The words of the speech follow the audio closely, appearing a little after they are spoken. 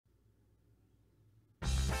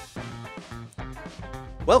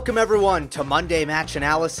Welcome everyone to Monday Match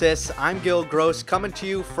Analysis. I'm Gill Gross, coming to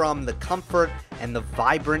you from the comfort and the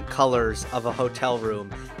vibrant colors of a hotel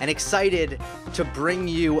room, and excited to bring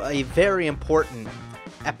you a very important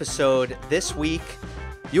episode this week.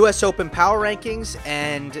 US Open Power Rankings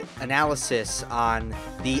and analysis on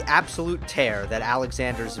the absolute tear that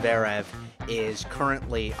Alexander Zverev is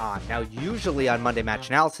currently on. Now, usually on Monday Match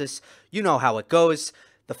Analysis, you know how it goes.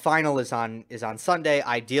 The final is on Sunday.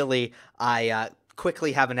 Ideally, I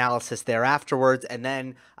quickly have analysis there afterwards, and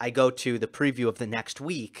then I go to the preview of the next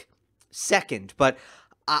week second. But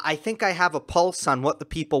I think I have a pulse on what the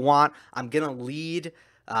people want. I'm going to lead.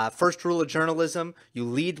 First rule of journalism, you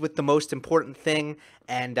lead with the most important thing,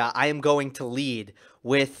 and I am going to lead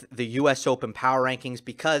with the US Open Power Rankings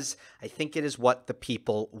because I think it is what the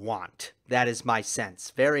people want. That is my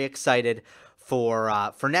sense. Very excited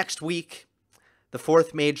for next week, the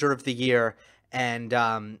fourth major of the year,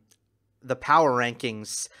 and the power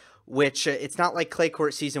rankings, which it's not like clay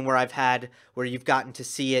court season where you've gotten to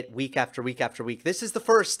see it week after week after week. This is the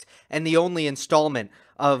first and the only installment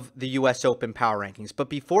of the US Open Power Rankings. But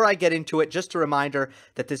before I get into it, just a reminder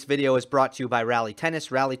that this video is brought to you by Rally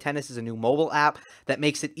Tennis. Rally Tennis is a new mobile app that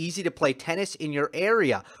makes it easy to play tennis in your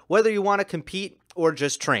area, whether you want to compete or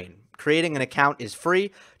just train. Creating an account is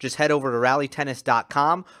free. Just head over to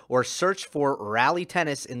rallytennis.com or search for Rally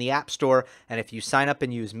Tennis in the App Store. And if you sign up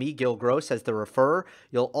and use me, Gill Gross, as the referrer,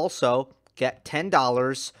 you'll also get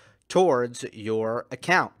 $10 towards your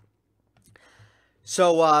account.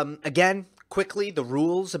 So, again, quickly, the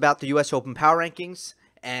rules about the US Open Power Rankings.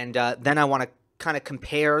 And then I want to kind of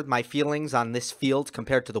compare my feelings on this field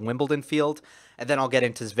compared to the Wimbledon field. And then I'll get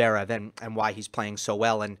into Zverev and why he's playing so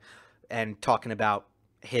well and talking about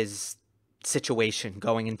his situation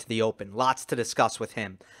going into the Open. Lots to discuss with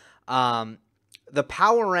him. The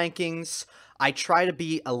power rankings, I try to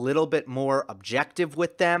be a little bit more objective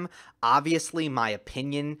with them. Obviously, my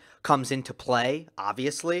opinion comes into play,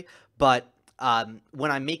 obviously, but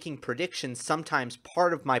when I'm making predictions, sometimes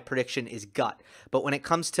part of my prediction is gut. But when it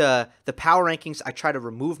comes to the power rankings, I try to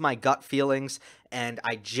remove my gut feelings, and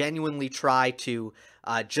I genuinely try to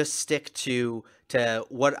just stick to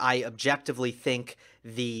what I objectively think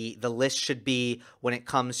the list should be when it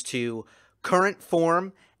comes to current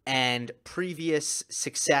form and previous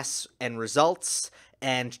success and results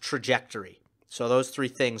and trajectory. So those three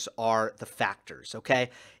things are the factors, okay?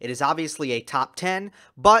 It is obviously a top 10,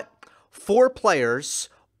 but 4 players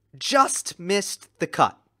just missed the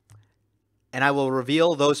cut. And I will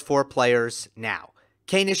reveal those 4 players now.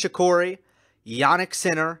 Kei Nishikori, Jannik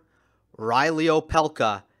Sinner, Riley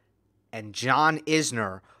Opelka, and John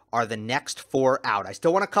Isner are the next 4 out. I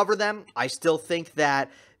still want to cover them. I still think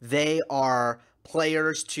that they are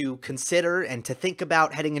players to consider and to think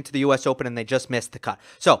about heading into the US Open, and they just missed the cut.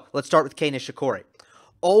 So let's start with Kei Nishikori.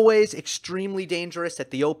 Always extremely dangerous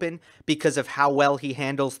at the Open because of how well he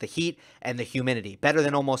handles the heat and the humidity, better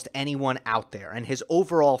than almost anyone out there. And his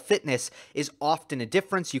overall fitness is often a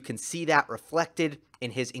difference. You can see that reflected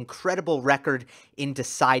in his incredible record in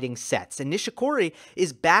deciding sets. And Nishikori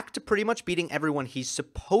is back to pretty much beating everyone he's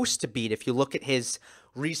supposed to beat if you look at his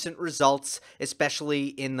recent results, especially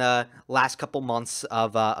in the last couple months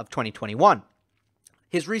of 2021.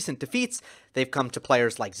 His recent defeats, they've come to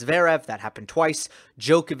players like Zverev, that happened twice,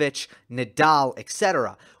 Djokovic, Nadal,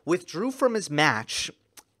 etc. Withdrew from his match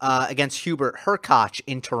against Hubert Hurkacz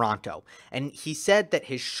in Toronto, and he said that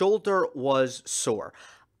his shoulder was sore.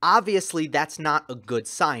 Obviously, that's not a good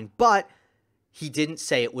sign, but he didn't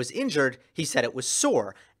say it was injured. He said it was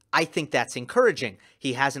sore. I think that's encouraging.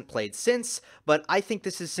 He hasn't played since, but I think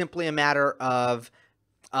this is simply a matter of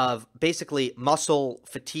basically muscle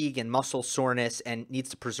fatigue and muscle soreness and needs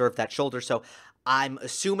to preserve that shoulder. So I'm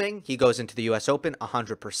assuming he goes into the US Open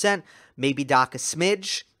 100%, maybe dock a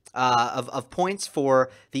smidge of points for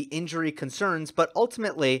the injury concerns, but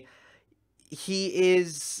ultimately he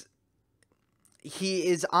is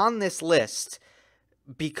on this list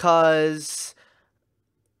because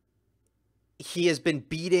he has been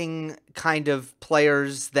beating kind of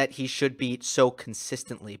players that he should beat so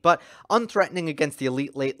consistently, but unthreatening against the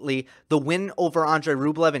elite lately. The win over Andrey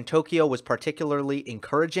Rublev in Tokyo was particularly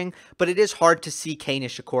encouraging, but it is hard to see Kei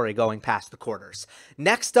Nishikori going past the quarters.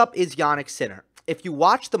 Next up is Jannik Sinner. If you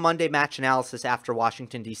watch the Monday Match Analysis after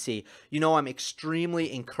Washington, D.C., you know I'm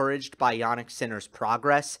extremely encouraged by Jannik Sinner's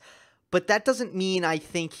progress, but that doesn't mean I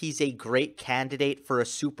think he's a great candidate for a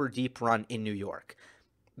super deep run in New York.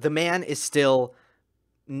 The man is still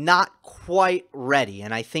not quite ready,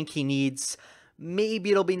 and I think he needs Maybe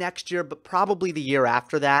it'll be next year, but probably the year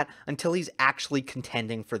after that until he's actually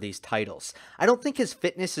contending for these titles. I don't think his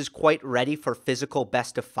fitness is quite ready for physical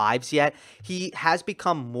best of fives yet. He has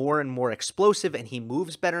become more and more explosive and he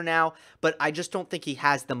moves better now, but I just don't think he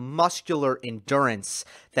has the muscular endurance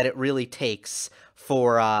that it really takes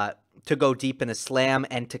for to go deep in a slam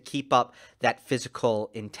and to keep up that physical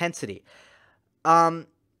intensity.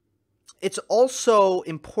 It's also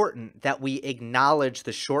important that we acknowledge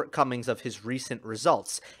the shortcomings of his recent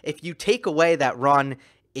results. If you take away that run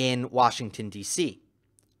in Washington, D.C.,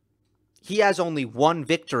 he has only one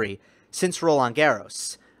victory since Roland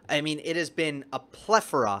Garros. I mean, it has been a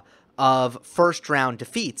plethora of first-round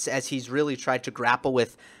defeats as he's really tried to grapple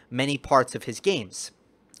with many parts of his games.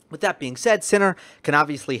 With that being said, Sinner can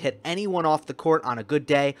obviously hit anyone off the court on a good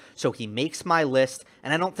day, so he makes my list,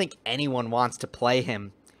 and I don't think anyone wants to play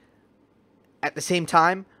him. At the same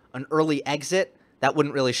time, an early exit, that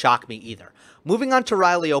wouldn't really shock me either. Moving on to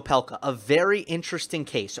Riley Opelka, a very interesting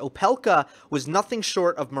case. Opelka was nothing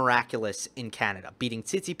short of miraculous in Canada, beating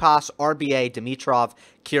Tsitsipas, RBA, Dimitrov,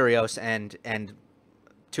 Kyrgios, and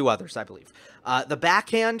two others, I believe. The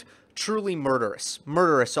backhand, truly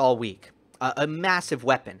murderous all week. A massive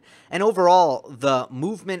weapon. And overall, the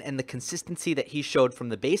movement and the consistency that he showed from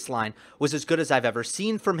the baseline was as good as I've ever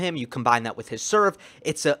seen from him. You combine that with his serve,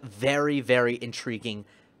 it's a very, very intriguing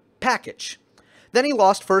package. Then he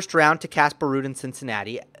lost first round to Casper Ruud in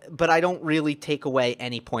Cincinnati, but I don't really take away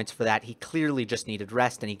any points for that. He clearly just needed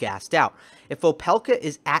rest and he gassed out. If Opelka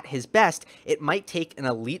is at his best, it might take an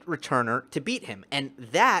elite returner to beat him, and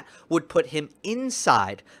that would put him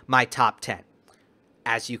inside my top 10.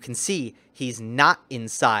 As you can see, he's not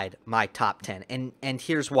inside my top 10, and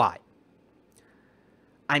here's why.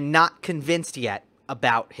 I'm not convinced yet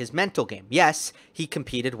about his mental game. Yes, he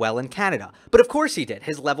competed well in Canada, but of course he did.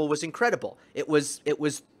 His level was incredible. It was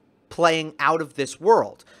playing out of this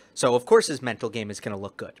world, so of course his mental game is going to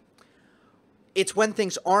look good. It's when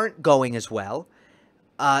things aren't going as well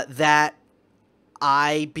that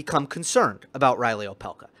I become concerned about Riley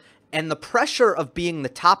Opelka. And the pressure of being the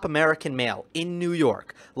top American male in New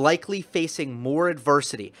York, likely facing more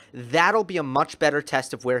adversity, that'll be a much better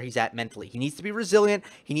test of where he's at mentally. He needs to be resilient.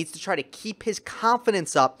 He needs to try to keep his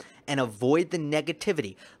confidence up and avoid the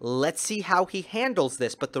negativity. Let's see how he handles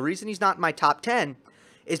this. But the reason he's not in my top 10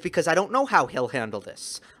 is because I don't know how he'll handle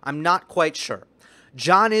this. I'm not quite sure.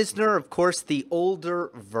 John Isner, of course, the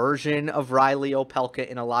older version of Riley Opelka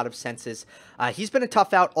in a lot of senses. He's been a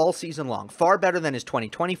tough out all season long, far better than his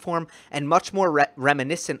 2020 form and much more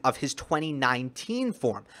reminiscent of his 2019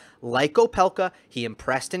 form. Like Opelka, he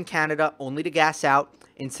impressed in Canada only to gas out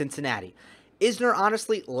in Cincinnati. Isner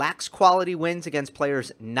honestly lacks quality wins against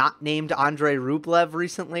players not named Andrey Rublev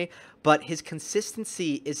recently, but his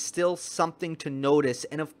consistency is still something to notice,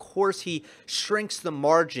 and of course he shrinks the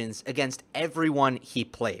margins against everyone he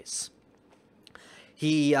plays.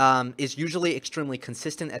 He is usually extremely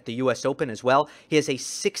consistent at the U.S. Open as well. He has a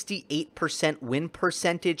 68% win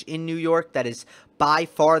percentage in New York. That is by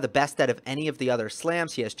far the best out of any of the other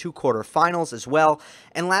slams. He has 2 quarterfinals as well.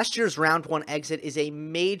 And last year's round 1 exit is a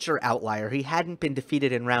major outlier. He hadn't been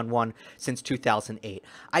defeated in round 1 since 2008.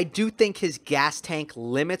 I do think his gas tank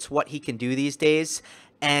limits what he can do these days.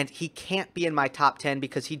 And he can't be in my top 10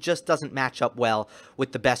 because he just doesn't match up well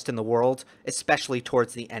with the best in the world, especially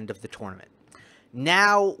towards the end of the tournament.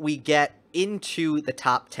 Now we get into the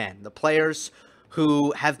top 10, the players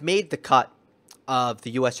who have made the cut of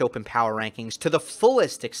the US Open Power Rankings to the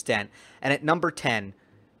fullest extent. And at number 10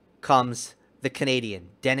 comes the Canadian,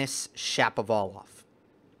 Denis Shapovalov.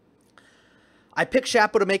 I picked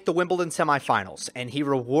Shapo to make the Wimbledon semifinals, and he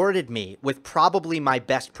rewarded me with probably my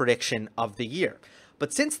best prediction of the year.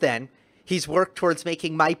 But since then, he's worked towards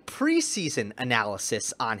making my preseason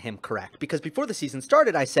analysis on him correct. Because before the season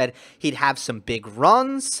started, I said he'd have some big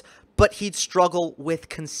runs, but he'd struggle with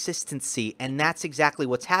consistency. And that's exactly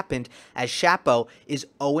what's happened, as Shapo is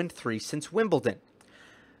 0-3 since Wimbledon.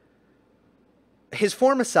 His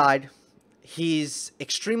form aside, he's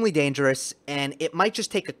extremely dangerous, and it might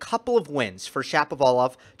just take a couple of wins for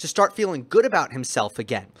Shapovalov to start feeling good about himself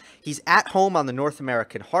again. He's at home on the North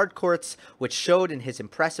American hard courts, which showed in his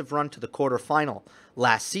impressive run to the quarterfinal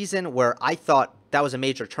last season, where I thought that was a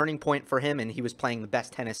major turning point for him, and he was playing the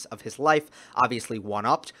best tennis of his life, obviously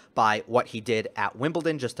one-upped by what he did at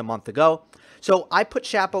Wimbledon just a month ago. So I put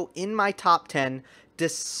Shapo in my top 10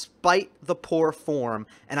 despite the poor form,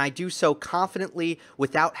 and I do so confidently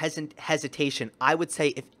without hesitation. I would say,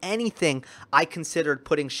 if anything, I considered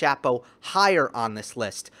putting Shapo higher on this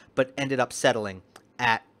list, but ended up settling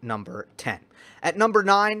at number 10. At number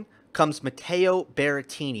 9 comes Matteo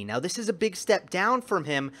Berrettini. Now, this is a big step down from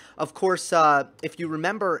him. Of course, if you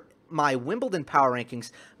remember my Wimbledon power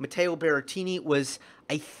rankings, Matteo Berrettini was,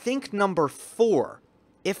 I think, number 4,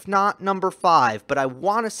 if not number 5, but I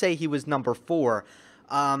want to say he was number 4.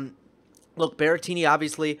 Look, Berrettini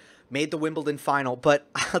obviously made the Wimbledon final, but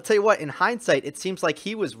I'll tell you what, in hindsight, it seems like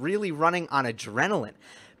he was really running on adrenaline,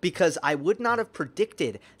 because I would not have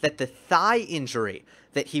predicted that the thigh injury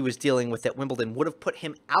that he was dealing with at Wimbledon would have put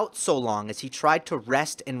him out so long as he tried to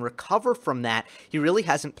rest and recover from that. He really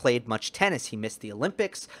hasn't played much tennis. He missed the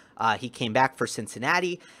Olympics. He came back for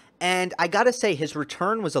Cincinnati. And I gotta say, his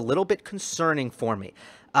return was a little bit concerning for me.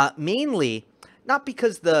 Mainly, not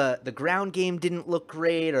because the ground game didn't look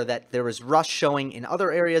great or that there was rust showing in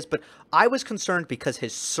other areas, but I was concerned because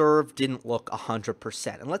his serve didn't look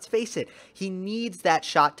 100%. And let's face it, he needs that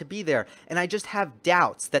shot to be there. And I just have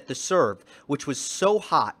doubts that the serve, which was so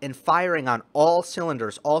hot and firing on all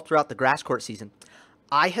cylinders all throughout the grass court season,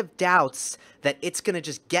 I have doubts that it's going to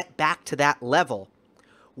just get back to that level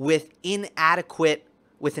with an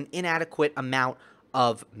inadequate amount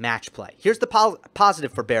of match play. Here's the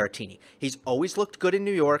positive for Berrettini. He's always looked good in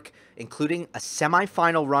New York, including a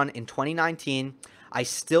semifinal run in 2019. I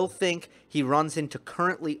still think he runs into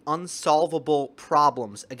currently unsolvable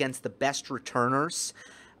problems against the best returners.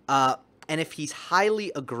 And if he's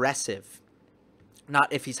highly aggressive,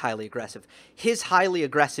 his highly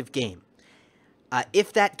aggressive game,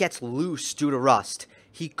 if that gets loose due to rust,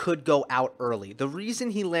 he could go out early. The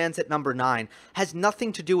reason he lands at number 9 has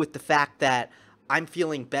nothing to do with the fact that I'm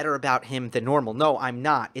feeling better about him than normal. No, I'm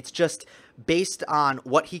not. It's just based on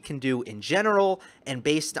what he can do in general and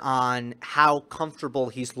based on how comfortable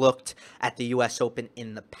he's looked at the US Open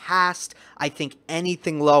in the past. I think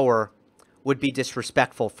anything lower would be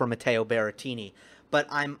disrespectful for Matteo Berrettini. But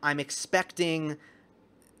I'm expecting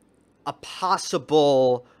a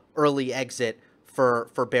possible early exit for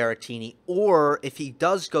Berrettini. Or if he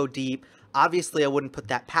does go deep, obviously I wouldn't put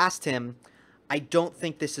that past him. I don't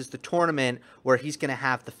think this is the tournament where he's going to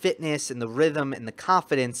have the fitness and the rhythm and the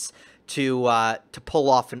confidence to pull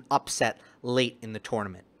off an upset late in the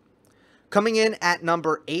tournament. Coming in at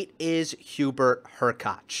number 8 is Hubert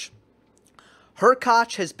Hurkacz.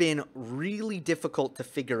 Hurkacz has been really difficult to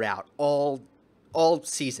figure out all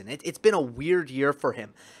season. It's been a weird year for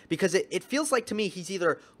him because it feels like to me he's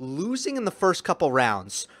either losing in the first couple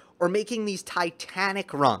rounds or making these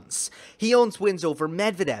titanic runs. He owns wins over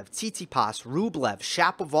Medvedev, Tsitsipas, Rublev,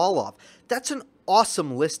 Shapovalov. That's an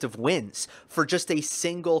awesome list of wins for just a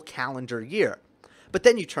single calendar year. But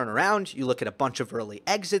then you turn around, you look at a bunch of early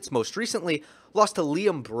exits, most recently lost to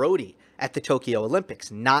Liam Brody at the Tokyo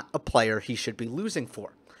Olympics, not a player he should be losing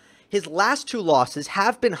for. His last 2 losses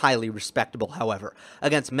have been highly respectable, however,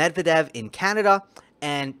 against Medvedev in Canada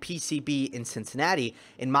and PCB in Cincinnati,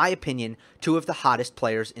 in my opinion, 2 of the hottest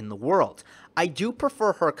players in the world. I do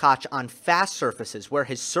prefer Hurkacz on fast surfaces where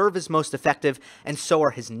his serve is most effective and so are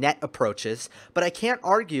his net approaches, but I can't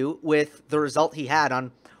argue with the result he had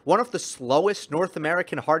on one of the slowest North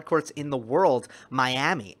American hard courts in the world,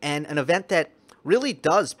 Miami, and an event that really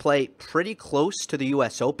does play pretty close to the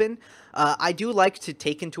US Open. I do like to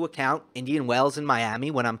take into account Indian Wells and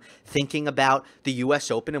Miami when I'm thinking about the US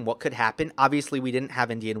Open and what could happen. Obviously, we didn't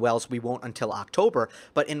have Indian Wells. We won't until October.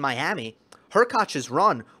 But in Miami, Hurkacz's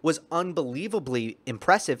run was unbelievably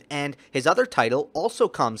impressive, and his other title also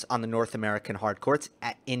comes on the North American hard courts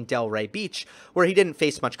in Delray Beach, where he didn't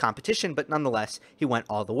face much competition, but nonetheless, he went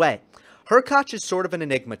all the way. Hurkacz is sort of an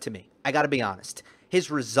enigma to me. I gotta be honest.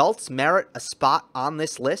 His results merit a spot on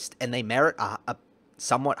this list, and they merit a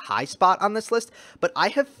somewhat high spot on this list, but I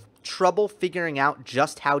have trouble figuring out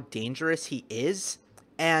just how dangerous he is.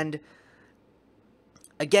 And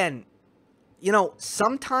again, you know,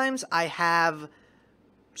 sometimes I have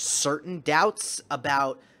certain doubts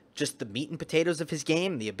about just the meat and potatoes of his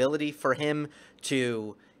game, the ability for him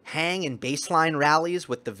to hang in baseline rallies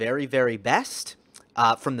with the very, very best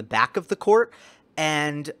from the back of the court.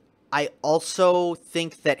 And I also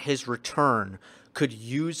think that his return could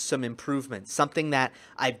use some improvement, something that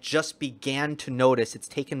I've just began to notice. It's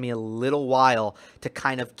taken me a little while to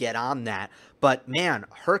kind of get on that. But man,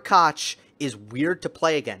 Hurkacz is weird to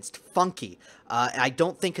play against, funky. I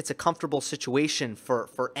don't think it's a comfortable situation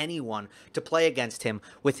for anyone to play against him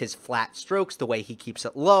with his flat strokes, the way he keeps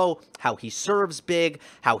it low, how he serves big,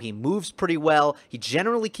 how he moves pretty well. He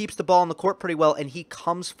generally keeps the ball on the court pretty well, and he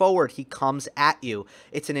comes forward. He comes at you.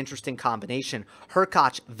 It's an interesting combination.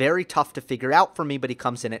 Hurkacz, very tough to figure out for me, but he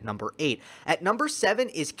comes in at number 8. At number 7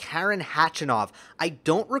 is Karen Khachanov. I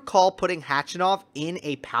don't recall putting Khachanov in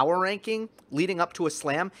a power ranking leading up to a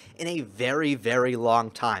slam in a very, very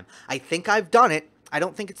long time. I think I've done it, I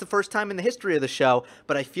don't think it's the first time in the history of the show,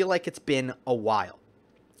 but I feel like it's been a while.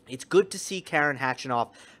 It's good to see Karen Khachanov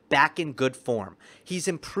back in good form. He's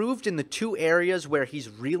improved in the two areas where he's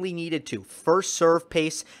really needed to: first serve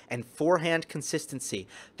pace and forehand consistency.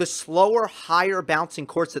 The slower, higher bouncing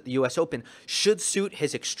courts at the US Open should suit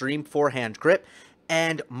his extreme forehand grip,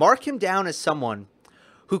 and mark him down as someone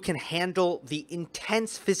who can handle the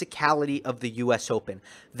intense physicality of the US Open.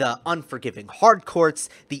 The unforgiving hard courts,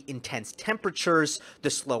 the intense temperatures, the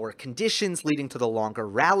slower conditions leading to the longer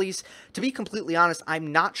rallies. To be completely honest,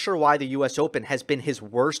 I'm not sure why the US Open has been his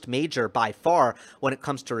worst major by far when it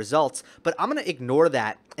comes to results, but I'm going to ignore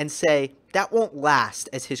that and say that won't last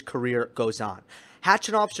as his career goes on.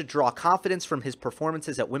 Khachanov should draw confidence from his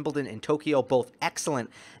performances at Wimbledon and Tokyo, both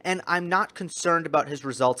excellent, and I'm not concerned about his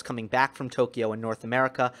results coming back from Tokyo and North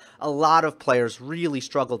America. A lot of players really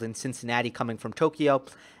struggled in Cincinnati coming from Tokyo,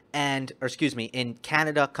 in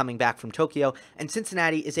Canada coming back from Tokyo, and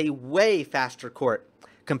Cincinnati is a way faster court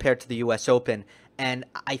compared to the US Open, and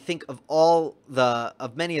I think of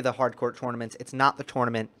many of the hard court tournaments, it's not the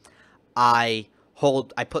tournament I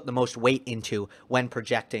put the most weight into when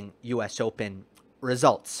projecting US Open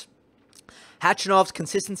results. Khachanov's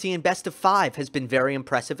consistency in best of 5 has been very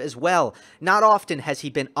impressive as well. Not often has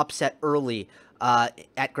he been upset early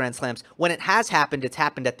at Grand Slams. When it has happened, it's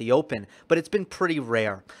happened at the Open, but it's been pretty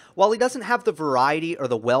rare. While he doesn't have the variety or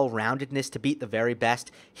the well-roundedness to beat the very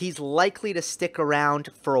best, he's likely to stick around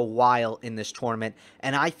for a while in this tournament,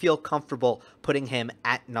 and I feel comfortable putting him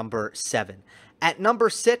at number 7. At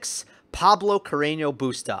number 6, Pablo Carreno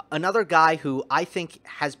Busta, another guy who I think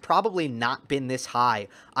has probably not been this high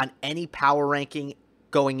on any power ranking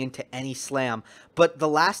going into any slam, but the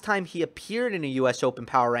last time he appeared in a US Open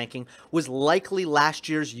power ranking was likely last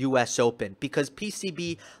year's US Open, because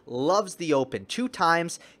PCB loves the Open. 2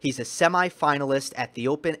 times he's a semi-finalist at the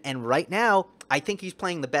Open, and right now I think he's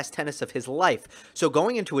playing the best tennis of his life. So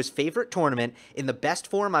going into his favorite tournament in the best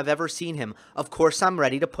form I've ever seen him, of course I'm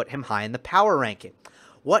ready to put him high in the power ranking.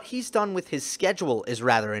 What he's done with his schedule is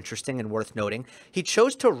rather interesting and worth noting. He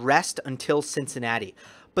chose to rest until Cincinnati,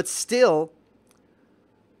 but still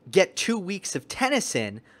get 2 weeks of tennis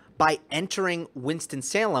in by entering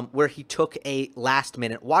Winston-Salem, where he took a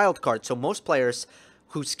last-minute wild card. So most players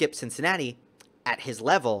who skip Cincinnati at his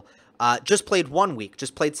level just played 1 week,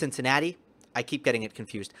 just played Cincinnati. I keep getting it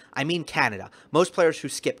confused. I mean Canada. Most players who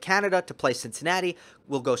skip Canada to play Cincinnati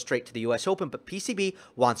will go straight to the US Open, but PCB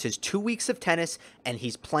wants his 2 weeks of tennis, and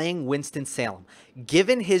he's playing Winston-Salem.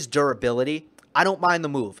 Given his durability, I don't mind the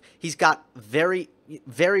move. He's got very,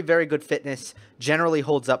 very, very good fitness, generally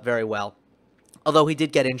holds up very well, although he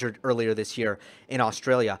did get injured earlier this year in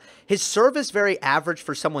Australia. His serve is very average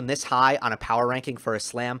for someone this high on a power ranking for a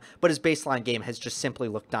slam, but his baseline game has just simply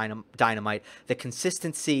looked dynamite. The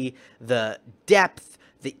consistency, the depth,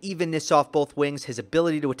 the evenness off both wings, his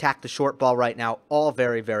ability to attack the short ball right now, all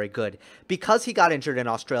very, very good. Because he got injured in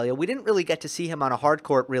Australia, we didn't really get to see him on a hard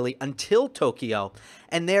court really until Tokyo,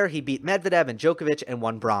 and there he beat Medvedev and Djokovic and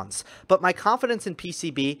won bronze. But my confidence in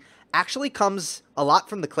PCB actually comes a lot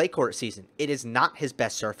from the clay court season. It is not his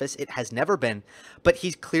best surface. It has never been, but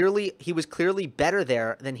he was clearly better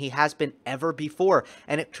there than he has been ever before,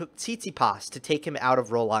 and it took Tsitsipas to take him out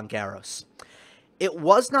of Roland Garros. It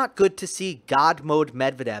was not good to see God Mode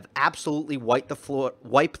Medvedev absolutely wipe the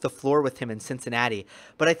floor with him in Cincinnati,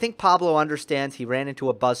 but I think Pablo understands he ran into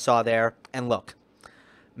a buzzsaw there, and look,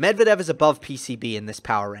 Medvedev is above PCB in this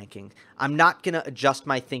power ranking. I'm not going to adjust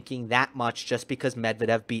my thinking that much just because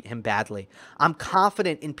Medvedev beat him badly. I'm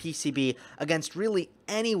confident in PCB against really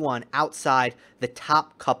anyone outside the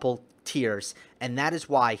top couple tiers, and that is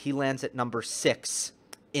why he lands at number 6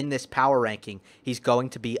 in this power ranking. He's going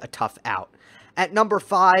to be a tough out. At number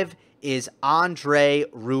 5 is Andrey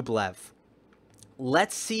Rublev.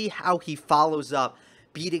 Let's see how he follows up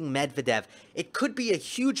beating Medvedev. It could be a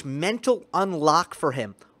huge mental unlock for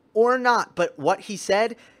him, or not, but what he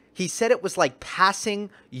said it was like passing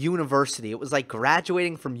university. It was like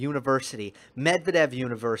graduating from university, Medvedev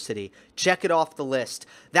University. Check it off the list.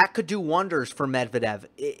 That could do wonders for Medvedev.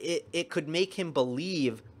 It could make him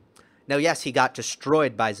believe. Now, yes, he got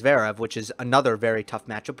destroyed by Zverev, which is another very tough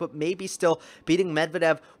matchup, but maybe still beating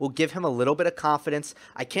Medvedev will give him a little bit of confidence.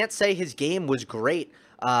 I can't say his game was great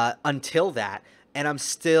until that, and I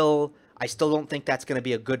still don't think that's going to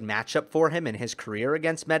be a good matchup for him in his career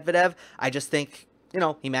against Medvedev. I just think,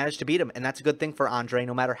 he managed to beat him, and that's a good thing for Andrey,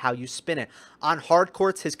 no matter how you spin it. On hard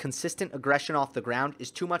courts, his consistent aggression off the ground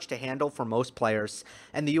is too much to handle for most players,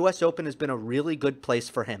 and the US Open has been a really good place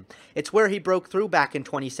for him. It's where he broke through back in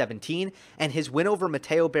 2017, and his win over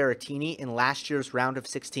Matteo Berrettini in last year's round of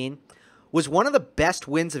 16 was one of the best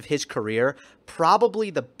wins of his career, probably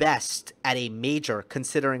the best at a major,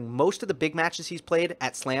 considering most of the big matches he's played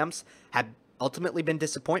at slams have ultimately been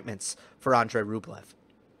disappointments for Andrey Rublev.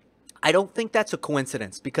 I don't think that's a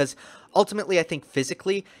coincidence because ultimately I think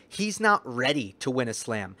physically he's not ready to win a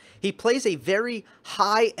slam. He plays a very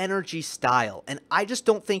high energy style, and I just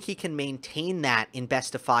don't think he can maintain that in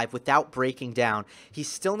best of 5 without breaking down. He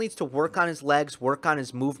still needs to work on his legs, work on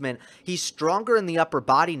his movement. He's stronger in the upper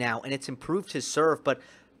body now, and it's improved his serve, but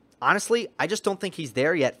honestly, I just don't think he's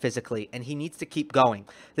there yet physically, and he needs to keep going.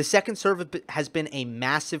 The second serve has been a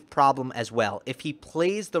massive problem as well. If he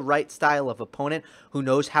plays the right style of opponent who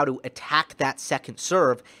knows how to attack that second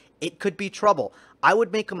serve, it could be trouble. I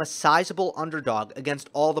would make him a sizable underdog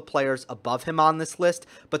against all the players above him on this list,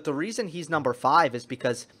 but the reason he's number 5 is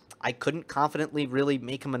because I couldn't confidently really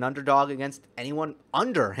make him an underdog against anyone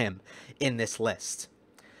under him in this list.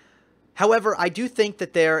 However, I do think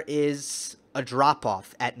that there is a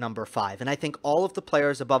drop-off at number 5. And I think all of the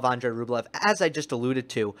players above Andrey Rublev, as I just alluded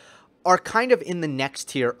to, are kind of in the next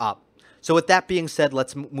tier up. So with that being said,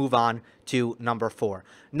 let's move on to number 4.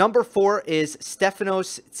 Number 4 is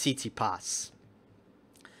Stefanos Tsitsipas.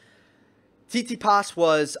 Tsitsipas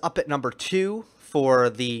was up at number 2 for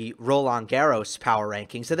the Roland Garros Power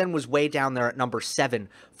Rankings, and then was way down there at number 7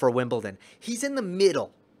 for Wimbledon. He's in the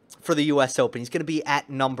middle for the U.S. Open. He's going to be at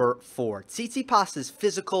number 4. Tsitsipas's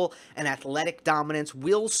physical and athletic dominance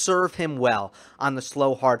will serve him well on the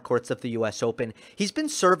slow hard courts of the U.S. Open. He's been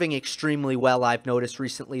serving extremely well, I've noticed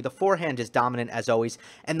recently. The forehand is dominant as always,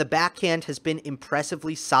 and the backhand has been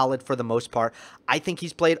impressively solid for the most part. I think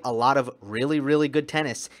he's played a lot of really, really good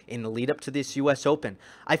tennis in the lead up to this U.S. Open.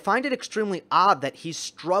 I find it extremely odd that he's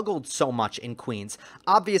struggled so much in Queens.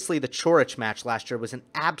 Obviously, the Coric match last year was an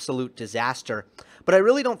absolute disaster, but I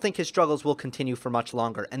really don't think his struggles will continue for much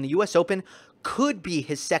longer, and the U.S. Open could be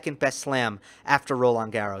his second best slam after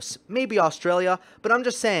Roland Garros. Maybe Australia, but I'm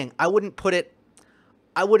just saying, I wouldn't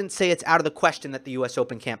say it's out of the question that the U.S.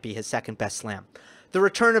 Open can't be his second best slam. The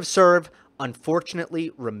return of serve,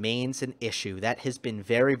 unfortunately, remains an issue. That has been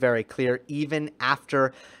very, very clear, even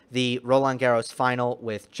after the Roland Garros final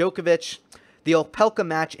with Djokovic. The Opelka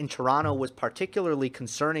match in Toronto was particularly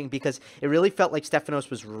concerning because it really felt like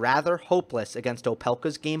Stefanos was rather hopeless against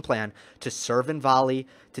Opelka's game plan to serve and volley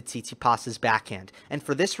to Tsitsipas's backhand. And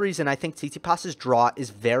for this reason, I think Tsitsipas's draw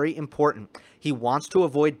is very important. He wants to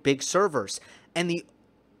avoid big servers. And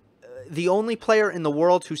the only player in the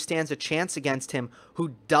world who stands a chance against him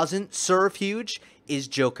who doesn't serve huge is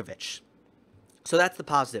Djokovic. So that's the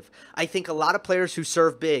positive. I think a lot of players who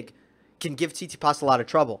serve big can give Tsitsipas a lot of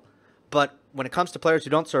trouble. But when it comes to players who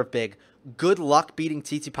don't serve big, good luck beating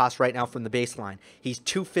Tsitsipas right now from the baseline. He's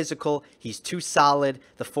too physical, he's too solid,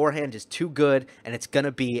 the forehand is too good, and it's going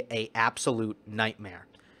to be an absolute nightmare.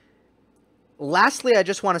 Lastly, I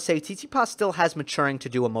just want to say Tsitsipas still has maturing to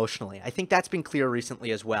do emotionally. I think that's been clear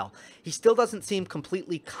recently as well. He still doesn't seem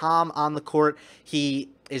completely calm on the court. He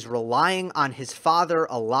is relying on his father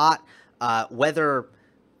a lot, however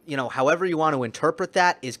you want to interpret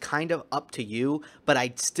that is kind of up to you, but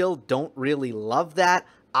I still don't really love that.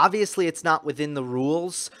 Obviously, it's not within the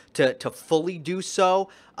rules to fully do so,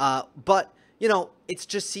 but, it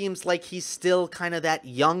just seems like he's still kind of that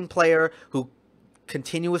young player who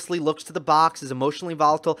continuously looks to the box, is emotionally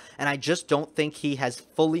volatile, and I just don't think he has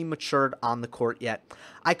fully matured on the court yet.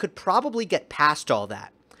 I could probably get past all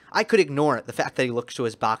that. I could ignore it, the fact that he looks to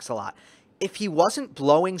his box a lot. If he wasn't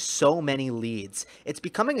blowing so many leads, it's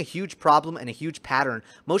becoming a huge problem and a huge pattern.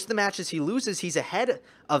 Most of the matches he loses, he's ahead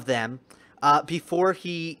of them before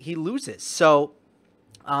he loses. So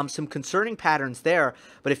some concerning patterns there.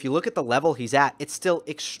 But if you look at the level he's at, it's still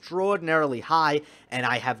extraordinarily high, and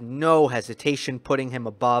I have no hesitation putting him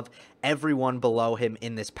above everyone below him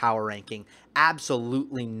in this power ranking.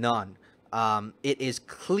 Absolutely none. It is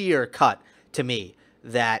clear cut to me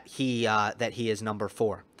that he is number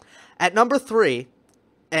 4. At number 3,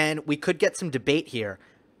 and we could get some debate here,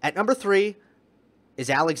 at number 3 is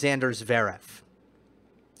Alexander Zverev.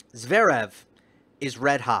 Zverev is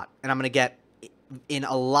red hot, and I'm going to get in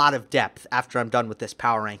a lot of depth after I'm done with this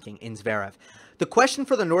power ranking in Zverev. The question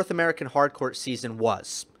for the North American hardcourt season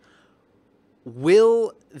was,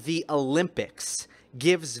 will the Olympics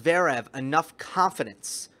give Zverev enough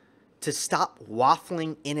confidence to stop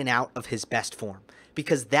waffling in and out of his best form?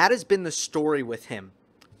 Because that has been the story with him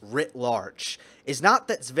writ large, is not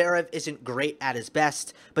that Zverev isn't great at his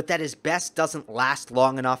best, but that his best doesn't last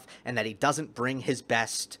long enough and that he doesn't bring his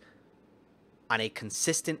best on a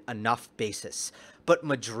consistent enough basis. But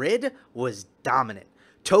Madrid was dominant.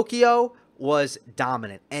 Tokyo was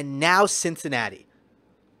dominant. And now Cincinnati.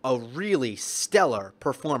 a really stellar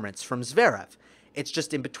performance from Zverev. It's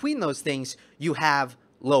just in between those things, you have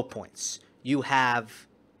low points. You have,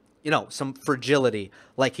 some fragility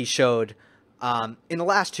like he showed in the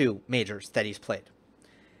last two majors that he's played.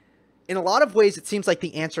 In a lot of ways, it seems like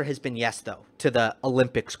the answer has been yes, though, to the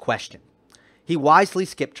Olympics question. He wisely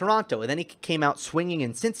skipped Toronto, and then he came out swinging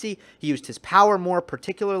in Cincy. He used his power more,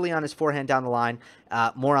 particularly on his forehand down the line.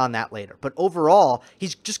 More on that later. But overall,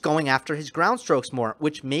 he's just going after his ground strokes more,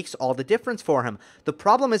 which makes all the difference for him. The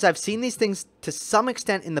problem is I've seen these things to some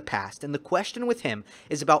extent in the past, and the question with him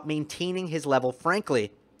is about maintaining his level.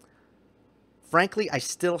 Frankly, I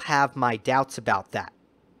still have my doubts about that.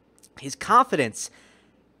 His confidence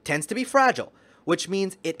tends to be fragile, which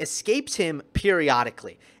means it escapes him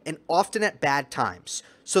periodically and often at bad times.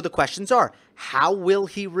 So the questions are, how will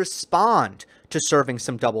he respond to serving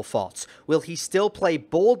some double faults? Will he still play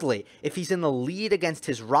boldly if he's in the lead against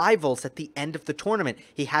his rivals at the end of the tournament?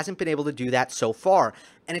 He hasn't been able to do that so far.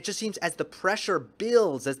 And it just seems as the pressure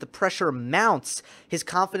builds, as the pressure mounts, his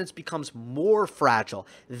confidence becomes more fragile.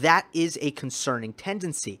 That is a concerning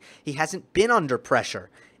tendency. He hasn't been under pressure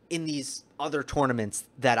in these other tournaments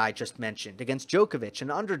that I just mentioned, against Djokovic, an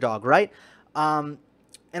underdog, right? And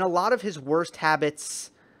a lot of his worst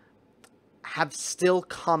habits have still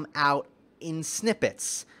come out in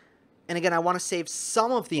snippets. And again, I want to save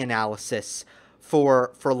some of the analysis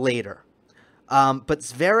for later. But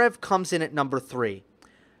Zverev comes in at number 3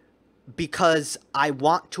 because I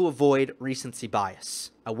want to avoid recency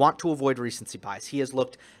bias. He has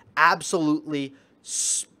looked absolutely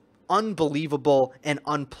unbelievable and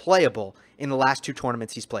unplayable in the last two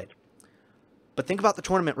tournaments he's played. But think about the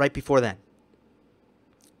tournament right before then.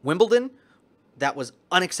 Wimbledon, that was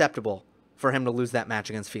unacceptable for him to lose that match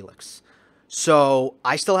against Felix. So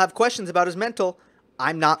I still have questions about his mental.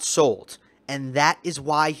 I'm not sold. And that is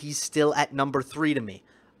why he's still at number 3 to me.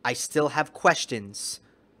 I still have questions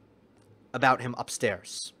about him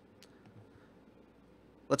upstairs.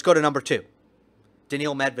 Let's go to number 2.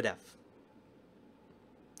 Daniil Medvedev.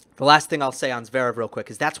 The last thing I'll say on Zverev real quick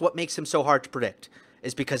is that's what makes him so hard to predict,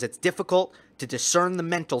 is because it's difficult to discern the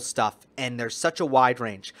mental stuff, and there's such a wide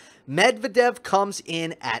range. Medvedev comes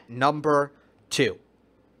in at number 2.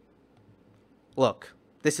 Look,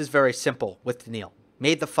 this is very simple with Daniil.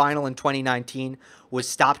 Made the final in 2019, was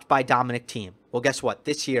stopped by Dominic Thiem. Well, guess what?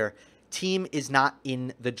 This year, Thiem is not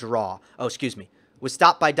in the draw. Was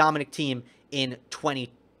stopped by Dominic Thiem in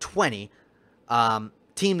 2020.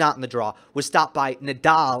 Thiem not in the draw. Was stopped by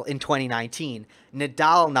Nadal in 2019.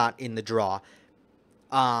 Nadal not in the draw.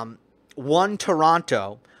 Won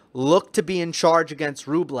Toronto. Looked to be in charge against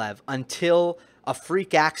Rublev until a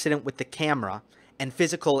freak accident with the camera and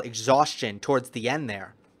physical exhaustion towards the end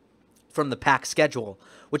there from the packed schedule,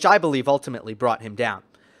 which I believe ultimately brought him down.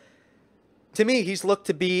 To me, he's looked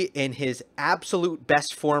to be in his absolute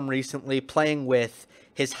best form recently, playing with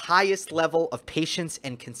his highest level of patience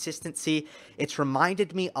and consistency. It's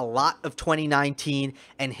reminded me a lot of 2019,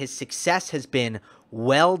 and his success has been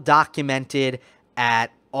well documented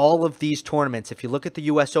at all of these tournaments. If you look at the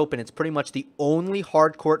US Open, it's pretty much the only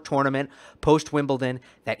hard court tournament post-Wimbledon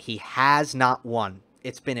that he has not won.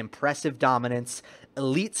 It's been impressive dominance,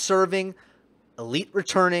 elite serving, elite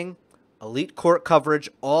returning, elite court coverage.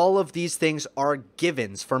 All of these things are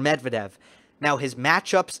givens for Medvedev. Now, his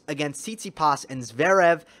matchups against Tsitsipas and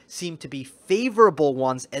Zverev seem to be favorable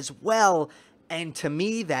ones as well, and to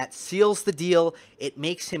me, that seals the deal. It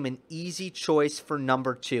makes him an easy choice for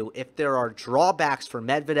number 2. If there are drawbacks for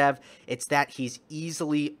Medvedev, it's that he's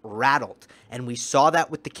easily rattled, and we saw that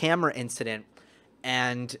with the camera incident.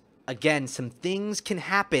 And again, some things can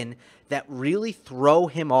happen that really throw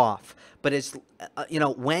him off. But as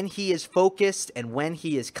when he is focused and when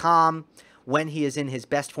he is calm, when he is in his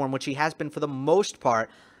best form, which he has been for the most part,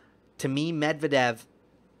 to me, Medvedev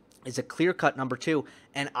is a clear-cut number 2.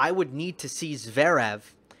 And I would need to see Zverev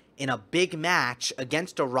in a big match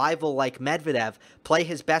against a rival like Medvedev play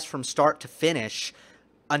his best from start to finish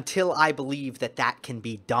until I believe that that can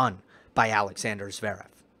be done by Alexander Zverev.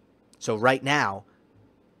 So right now,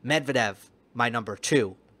 Medvedev, my number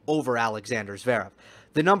 2, over Alexander Zverev.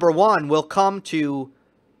 The number 1 will come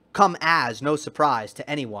as no surprise to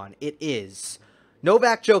anyone. It is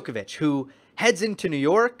Novak Djokovic, who heads into New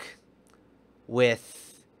York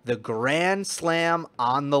with the Grand Slam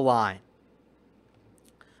on the line.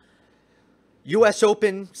 US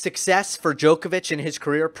Open success for Djokovic in his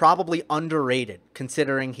career, probably underrated,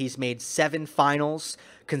 considering he's made 7 finals,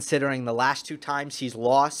 considering the last 2 times he's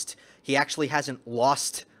lost. He actually hasn't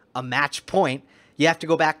lost a match point. You have to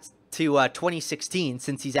go back to 2016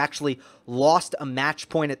 since he's actually lost a match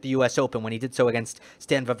point at the U.S. Open when he did so against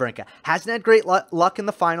Stan Wawrinka. Hasn't had great luck in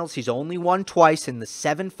the finals. He's only won twice in the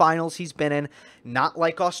 7 finals he's been in, not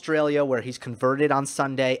like Australia where he's converted on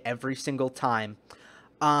Sunday every single time.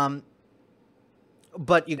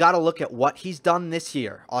 But you got to look at what he's done this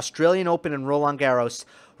year. Australian Open and Roland Garros,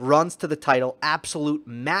 runs to the title, absolute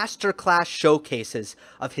masterclass showcases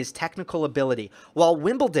of his technical ability, while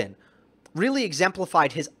Wimbledon really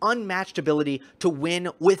exemplified his unmatched ability to win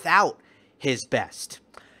without his best.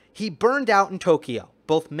 He burned out in Tokyo,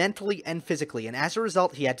 both mentally and physically, and as a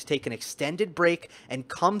result, he had to take an extended break and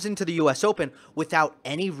comes into the U.S. Open without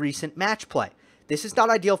any recent match play. This is not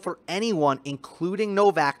ideal for anyone, including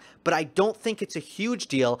Novak, but I don't think it's a huge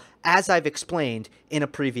deal, as I've explained in a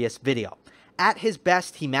previous video. At his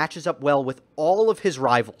best, he matches up well with all of his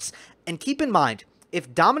rivals. And keep in mind,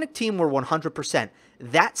 if Dominic Thiem were 100%,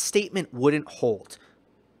 that statement wouldn't hold.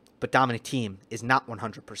 But Dominic Thiem is not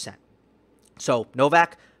 100%. So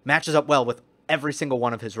Novak matches up well with every single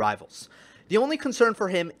one of his rivals. The only concern for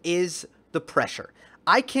him is the pressure.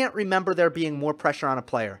 I can't remember there being more pressure on a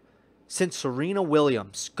player since Serena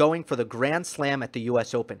Williams going for the Grand Slam at the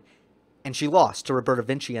U.S. Open. And she lost to Roberta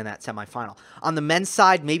Vinci in that semifinal. On the men's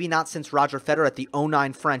side, maybe not since Roger Federer at the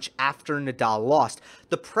 2009 French after Nadal lost.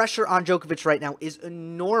 The pressure on Djokovic right now is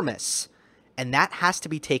enormous. And that has to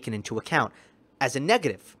be taken into account as a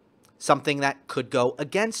negative, something that could go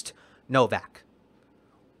against Novak.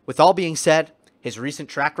 With all being said, his recent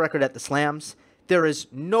track record at the Slams, there is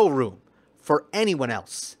no room for anyone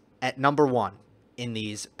else at number 1 in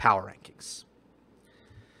these power rankings.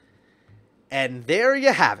 And there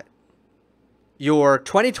you have it. Your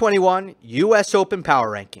 2021 U.S. Open Power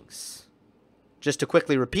Rankings. Just to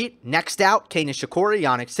quickly repeat, next out, Kei Nishikori,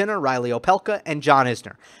 Jannik Sinner, Riley Opelka, and John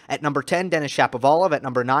Isner. At number 10, Denis Shapovalov. At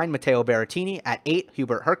number 9, Matteo Berrettini. At 8,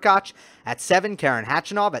 Hubert Hurkacz. At 7, Karen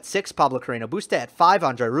Khachanov. At 6, Pablo Carreno Busta. At 5,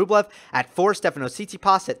 Andrey Rublev. At 4, Stefanos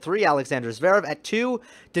Tsitsipas. At 3, Alexander Zverev. At 2,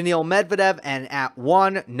 Daniil Medvedev. And at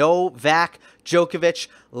 1, Novak Djokovic.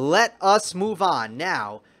 Let us move on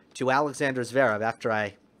now to Alexander Zverev after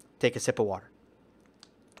I take a sip of water.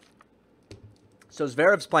 So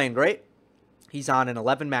Zverev's playing great. He's on an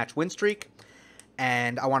 11-match win streak.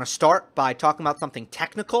 And I want to start by talking about something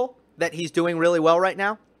technical that he's doing really well right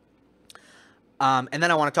now. And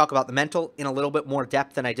then I want to talk about the mental in a little bit more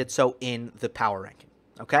depth than I did so in the power ranking.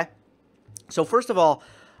 Okay? So first of all,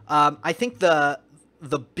 I think the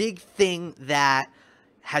big thing that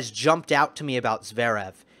has jumped out to me about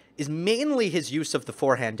Zverev is mainly his use of the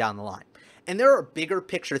forehand down the line. And there are bigger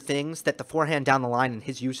picture things that the forehand down the line and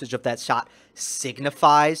his usage of that shot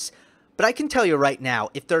signifies. But I can tell you right now,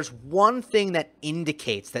 if there's one thing that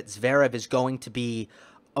indicates that Zverev is going to be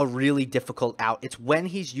a really difficult out, it's when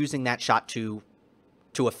he's using that shot to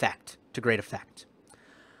great effect.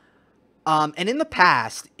 And in the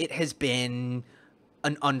past, it has been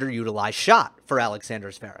an underutilized shot for Alexander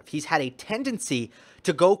Zverev. He's had a tendency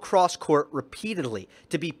to go cross-court repeatedly,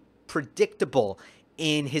 to be predictable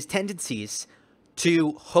in his tendencies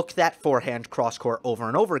to hook that forehand cross-court over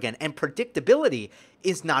and over again. And predictability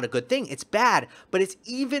is not a good thing. It's bad, but it's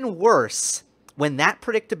even worse when that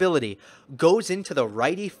predictability goes into the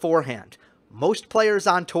righty forehand. Most players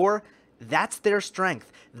on tour, that's their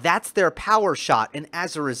strength. That's their power shot. And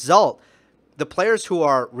as a result, the players who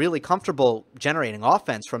are really comfortable generating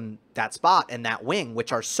offense from that spot and that wing,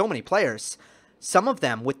 which are so many players, some of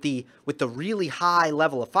them with the really high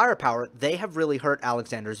level of firepower, they have really hurt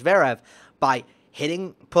Alexander Zverev by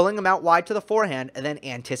pulling him out wide to the forehand and then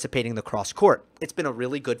anticipating the cross court. It's been a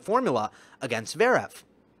really good formula against Zverev.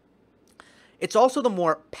 It's also the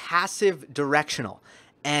more passive directional.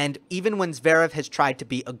 And even when Zverev has tried to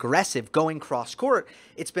be aggressive going cross court,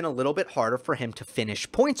 it's been a little bit harder for him to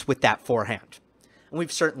finish points with that forehand. And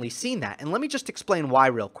we've certainly seen that. And let me just explain why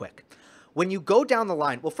real quick. When you go down the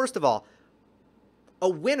line, well, first of all,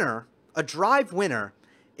 a drive winner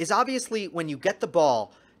is obviously when you get the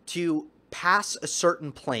ball to pass a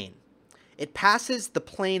certain plane. It passes the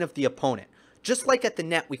plane of the opponent. Just like at the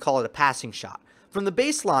net, we call it a passing shot. From the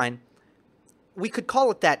baseline, we could call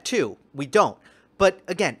it that too. We don't. But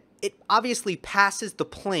again, it obviously passes the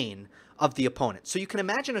plane of the opponent. So you can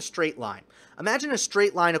imagine a straight line. Imagine a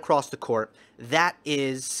straight line across the court. That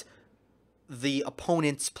is the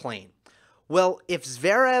opponent's plane. Well, if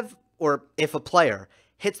Zverev or if a player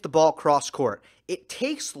hits the ball cross court, it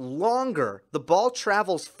takes longer. The ball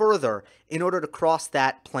travels further in order to cross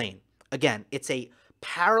that plane. Again, it's a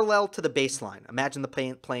parallel to the baseline. Imagine the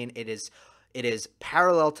plane. It is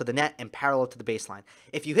parallel to the net and parallel to the baseline.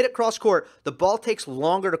 If you hit it cross court, the ball takes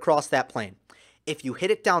longer to cross that plane. If you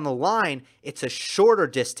hit it down the line, it's a shorter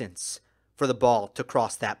distance for the ball to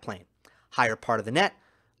cross that plane. Higher part of the net,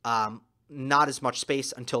 not as much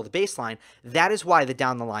space until the baseline. That is why the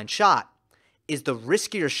down the line shot is the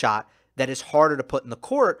riskier shot that is harder to put in the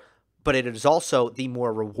court, but it is also the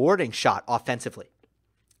more rewarding shot offensively.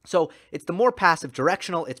 So it's the more passive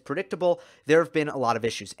directional, it's predictable. There have been a lot of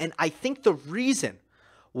issues. And I think the reason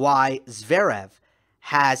why Zverev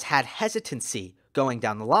has had hesitancy going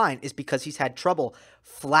down the line is because he's had trouble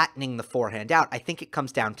flattening the forehand out. I think it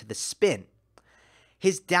comes down to the spin.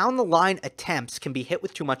 His down the line attempts can be hit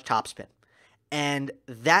with too much topspin. And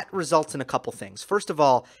that results in a couple things. First of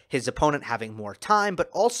all, his opponent having more time, but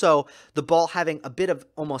also the ball having a bit of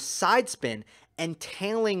almost side spin and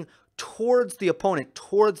tailing towards the opponent,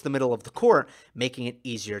 towards the middle of the court, making it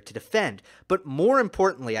easier to defend. But more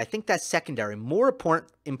importantly, I think that's secondary. More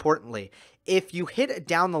importantly, if you hit a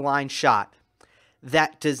down the line shot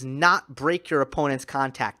that does not break your opponent's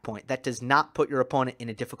contact point, that does not put your opponent in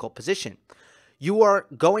a difficult position, you are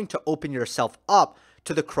going to open yourself up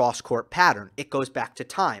to the cross-court pattern. It goes back to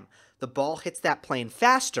time. The ball hits that plane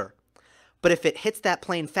faster, but if it hits that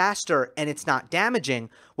plane faster and it's not damaging,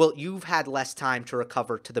 well, you've had less time to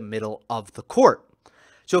recover to the middle of the court.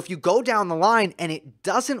 So if you go down the line and it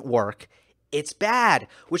doesn't work, it's bad,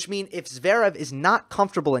 which means if Zverev is not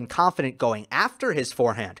comfortable and confident going after his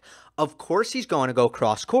forehand, of course he's going to go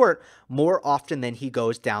cross-court more often than he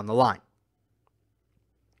goes down the line.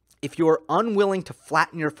 If you're unwilling to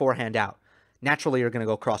flatten your forehand out, naturally you're going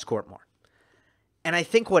to go cross-court more. And I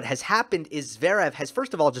think what has happened is Zverev has,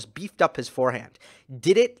 first of all, just beefed up his forehand.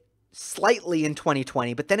 Did it slightly in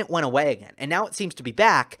 2020, but then it went away again. And now it seems to be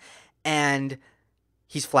back, and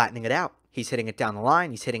he's flattening it out. He's hitting it down the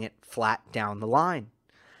line. He's hitting it flat down the line.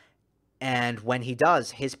 And when he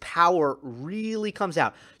does, his power really comes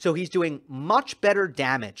out. So he's doing much better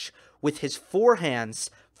damage with his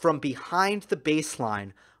forehands from behind the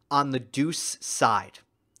baseline on the deuce side.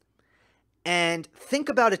 And think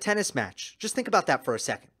about a tennis match. Just think about that for a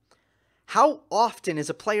second. How often is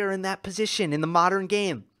a player in that position in the modern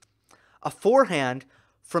game? A forehand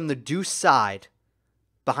from the deuce side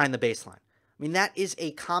behind the baseline. I mean, that is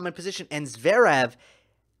a common position. And Zverev,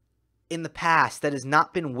 in the past, that has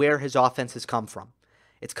not been where his offense has come from.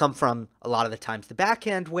 It's come from, a lot of the times, the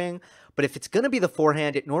backhand wing. But if it's going to be the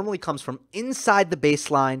forehand, it normally comes from inside the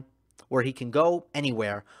baseline, where he can go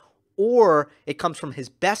anywhere, or it comes from his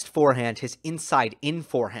best forehand, his inside-in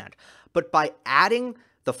forehand. But by adding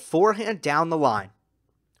the forehand down the line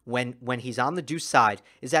when he's on the deuce side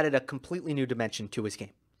is added a completely new dimension to his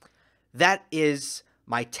game. That is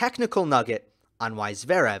my technical nugget on why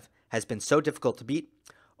Zverev has been so difficult to beat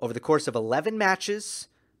over the course of 11 matches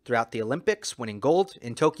throughout the Olympics, winning gold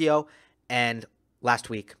in Tokyo, and last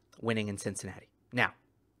week winning in Cincinnati. Now,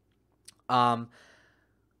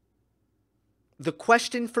 the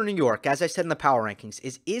question for New York, as I said in the power rankings,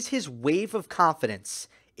 is his wave of confidence,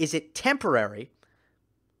 is it temporary?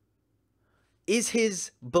 Is his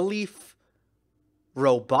belief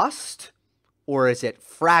robust, or is it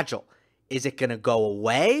fragile? Is it going to go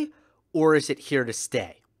away, or is it here to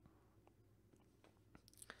stay?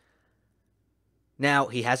 Now,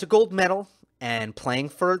 he has a gold medal, and playing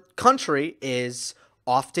for country is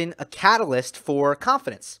often a catalyst for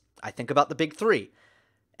confidence. I think about the big three,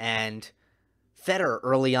 and Federer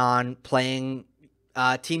early on playing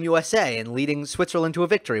Team USA and leading Switzerland to a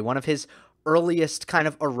victory, one of his earliest kind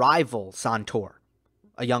of arrivals on tour,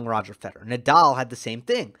 a young Roger Federer. Nadal had the same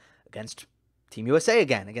thing against Team USA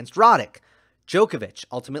again, against Roddick. Djokovic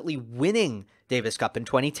ultimately winning Davis Cup in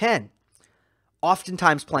 2010.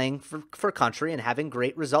 Oftentimes playing for country and having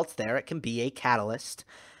great results there, it can be a catalyst.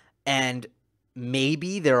 And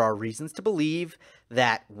maybe there are reasons to believe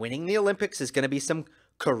that winning the Olympics is going to be some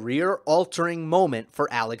career-altering moment for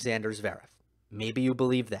Alexander Zverev. Maybe you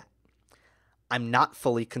believe that. I'm not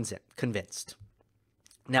fully convinced.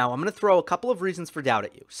 Now, I'm going to throw a couple of reasons for doubt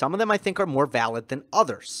at you. Some of them I think are more valid than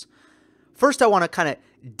others. First, I want to kind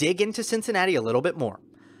of dig into Cincinnati a little bit more.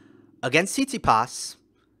 Against Tsitsipas,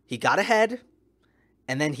 he got ahead,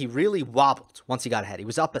 and then he really wobbled once he got ahead. He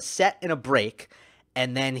was up a set in a break,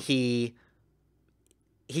 and then he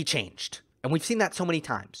changed. And we've seen that so many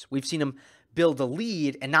times. We've seen him build a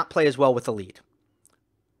lead and not play as well with the lead.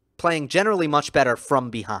 Playing generally much better from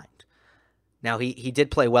behind. Now, he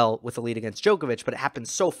did play well with the lead against Djokovic, but it happened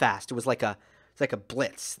so fast. It was like a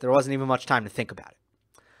blitz. There wasn't even much time to think about it.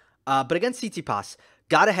 But against Tsitsipas,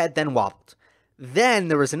 got ahead, then wobbled. Then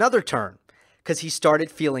there was another turn because he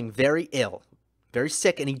started feeling very ill, very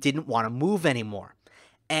sick, and he didn't want to move anymore.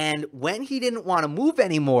 And when he didn't want to move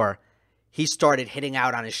anymore, he started hitting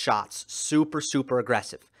out on his shots, super, super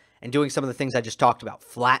aggressive. and doing some of the things I just talked about,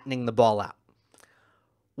 flattening the ball out.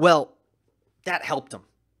 Well, that helped him.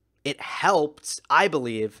 It helped, I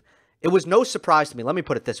believe. It was no surprise to me. Let me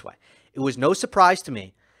put it this way. It was no surprise to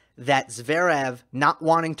me that Zverev not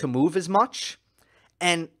wanting to move as much,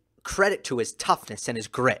 and credit to his toughness and his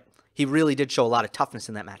grit. He really did show a lot of toughness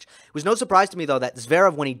in that match. It was no surprise to me, though, that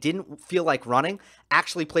Zverev, when he didn't feel like running,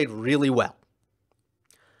 actually played really well.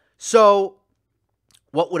 So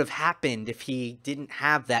what would have happened if he didn't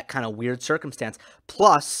have that kind of weird circumstance?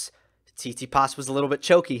 Plus, Tsitsipas was a little bit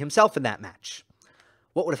choky himself in that match.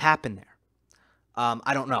 What would have happened there?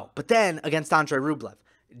 I don't know. But then, against Andrey Rublev,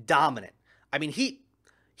 dominant. I mean,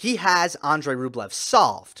 he has Andrey Rublev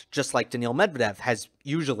solved, just like Daniil Medvedev has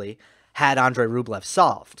usually had Andrey Rublev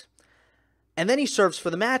solved. And then he serves for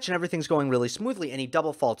the match, and everything's going really smoothly, and he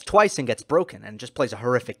double faults twice and gets broken and just plays a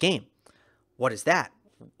horrific game. What is that?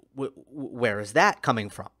 Where is that coming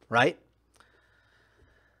from, right?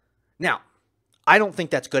 Now, I don't think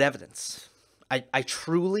that's good evidence. I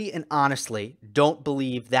truly and honestly don't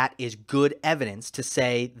believe that is good evidence to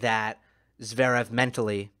say that Zverev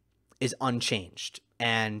mentally is unchanged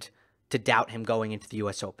and to doubt him going into the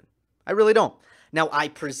U.S. Open. I really don't. Now, I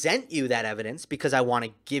present you that evidence because I want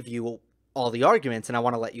to give you all the arguments and I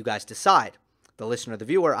want to let you guys decide. The listener, the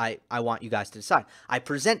viewer, I want you guys to decide. I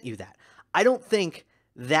present you that. I don't think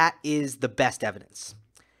that is the best evidence.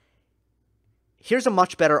 Here's a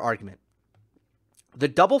much better argument. The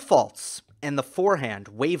double faults and the forehand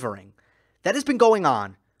wavering, that has been going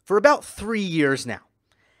on for about 3 years now.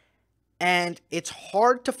 And it's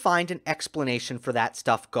hard to find an explanation for that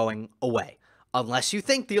stuff going away, unless you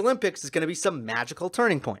think the Olympics is going to be some magical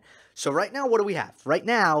turning point. So right now, what do we have? Right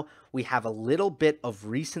now, we have a little bit of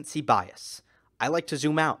recency bias. I like to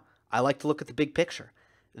zoom out. I like to look at the big picture.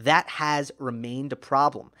 That has remained a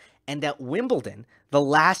problem. And at Wimbledon, the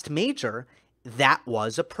last major, that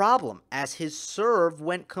was a problem, as his serve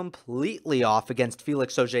went completely off against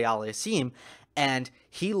Felix Auger-Aliassime, and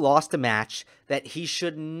he lost a match that he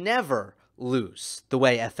should never lose the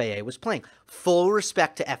way FAA was playing. Full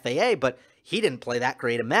respect to FAA, but he didn't play that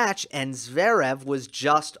great a match, and Zverev was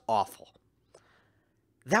just awful.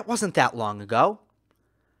 That wasn't that long ago.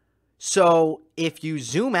 So if you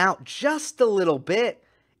zoom out just a little bit,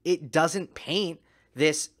 it doesn't paint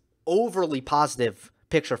this overly positive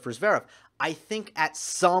picture for Zverev. I think at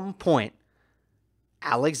some point,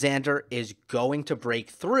 Alexander is going to break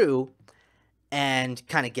through and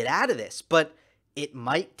kind of get out of this. But it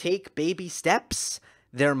might take baby steps.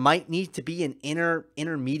 There might need to be an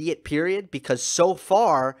intermediate period because so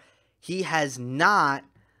far he has not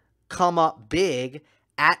come up big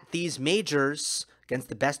at these majors against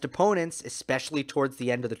the best opponents, especially towards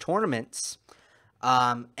the end of the tournaments.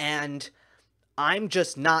 And I'm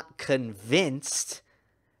just not convinced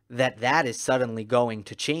that that is suddenly going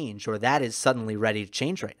to change or that is suddenly ready to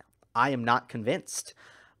change right now. I am not convinced.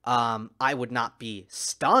 I would not be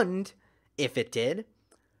stunned if it did,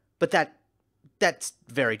 but that's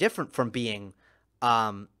very different from being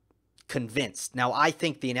convinced. Now, I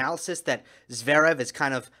think the analysis that Zverev is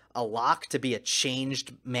kind of a lock to be a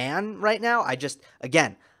changed man right now,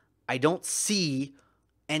 I don't see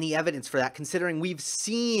any evidence for that, considering we've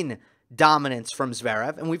seen dominance from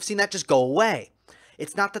Zverev, and we've seen that just go away.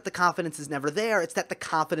 It's not that the confidence is never there, it's that the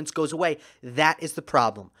confidence goes away. That is the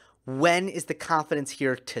problem. When is the confidence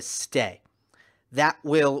here to stay? That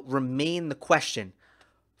will remain the question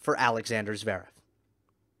for Alexander Zverev.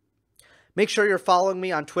 Make sure you're following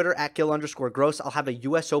me on Twitter at Gill_Gross. I'll have a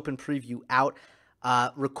U.S. Open preview out.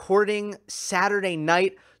 Recording Saturday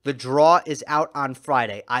night. The draw is out on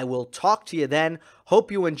Friday. I will talk to you then.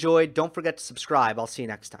 Hope you enjoyed. Don't forget to subscribe. I'll see you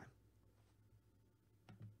next time.